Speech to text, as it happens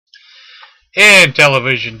And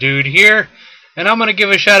Television Dude here, and I'm going to give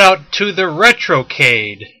a shout out to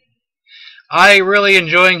TheRetrocade. I really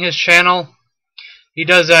enjoying his channel. He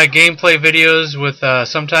does gameplay videos with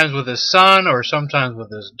sometimes with his son or sometimes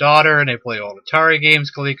with his daughter, and they play old Atari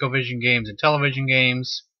games, ColecoVision games, and television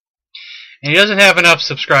games. And he doesn't have enough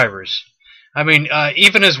subscribers. I mean,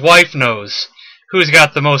 even his wife knows who's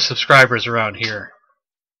got the most subscribers around here.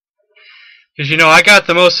 Because, you know, I got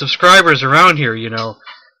the most subscribers around here, you know.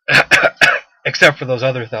 Except for those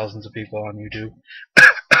other thousands of people on YouTube.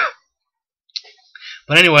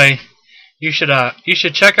 But anyway, you should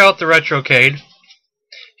check out TheRetrocade.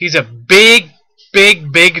 He's a big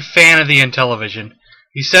fan of the Intellivision.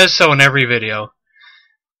 He says so in every video.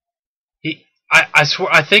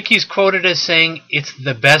 I think he's quoted as saying it's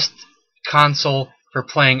the best console for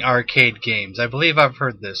playing arcade games. I believe I've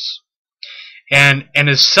heard this. And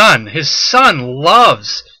his son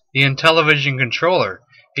loves the Intellivision controller.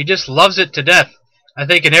 He just loves it to death. I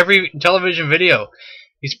think in every television video,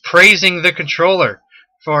 he's praising the controller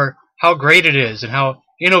for how great it is and how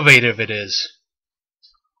innovative it is.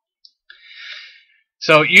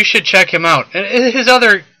 So you should check him out. And his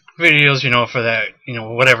other videos, you know, for that, you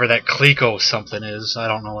know, whatever that Coleco something is. I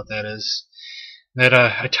don't know what that is. That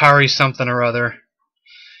Atari something or other.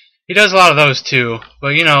 He does a lot of those too.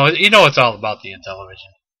 But you know it's all about the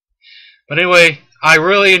Intellivision. But anyway, I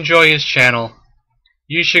really enjoy his channel.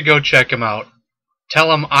 You should go check him out.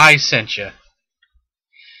 Tell him I sent you.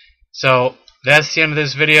 So, that's the end of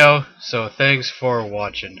this video. So, thanks for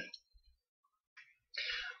watching.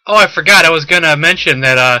 Oh, I forgot. I was going to mention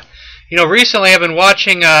that, you know, recently I've been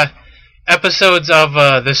watching episodes of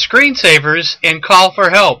The Screensavers and Call for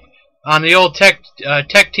Help on the old Tech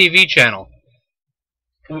TV channel.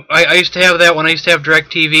 I used to have that when I used to have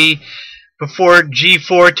DirecTV before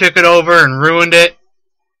G4 took it over and ruined it.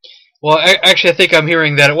 Well, actually, I think I'm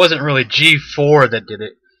hearing that it wasn't really G4 that did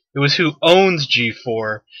it. It was who owns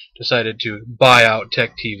G4 decided to buy out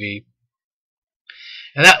Tech TV.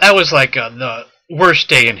 And that was like the worst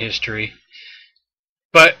day in history.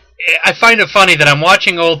 But I find it funny that I'm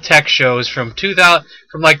watching old tech shows from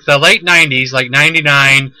like the late 90s, like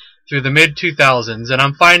 99 through the mid 2000s, and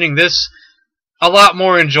I'm finding this a lot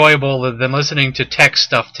more enjoyable than listening to tech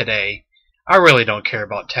stuff today. I really don't care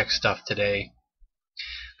about tech stuff today.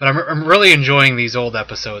 But I'm really enjoying these old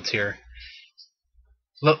episodes here.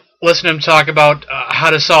 Listen to them talk about how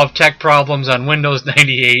to solve tech problems on Windows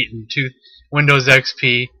 98 and Windows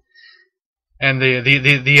XP, and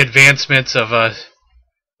the advancements of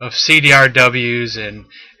CD-RWs and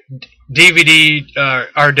DVD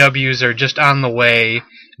RWs are just on the way,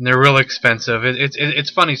 and they're real expensive. It's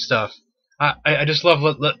funny stuff. I just love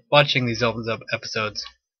watching these old episodes.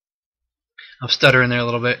 I'm stuttering there a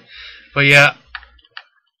little bit, but yeah.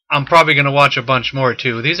 I'm probably going to watch a bunch more,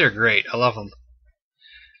 too. These are great. I love them.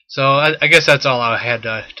 So, I guess that's all I had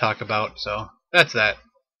to talk about. So, that's that.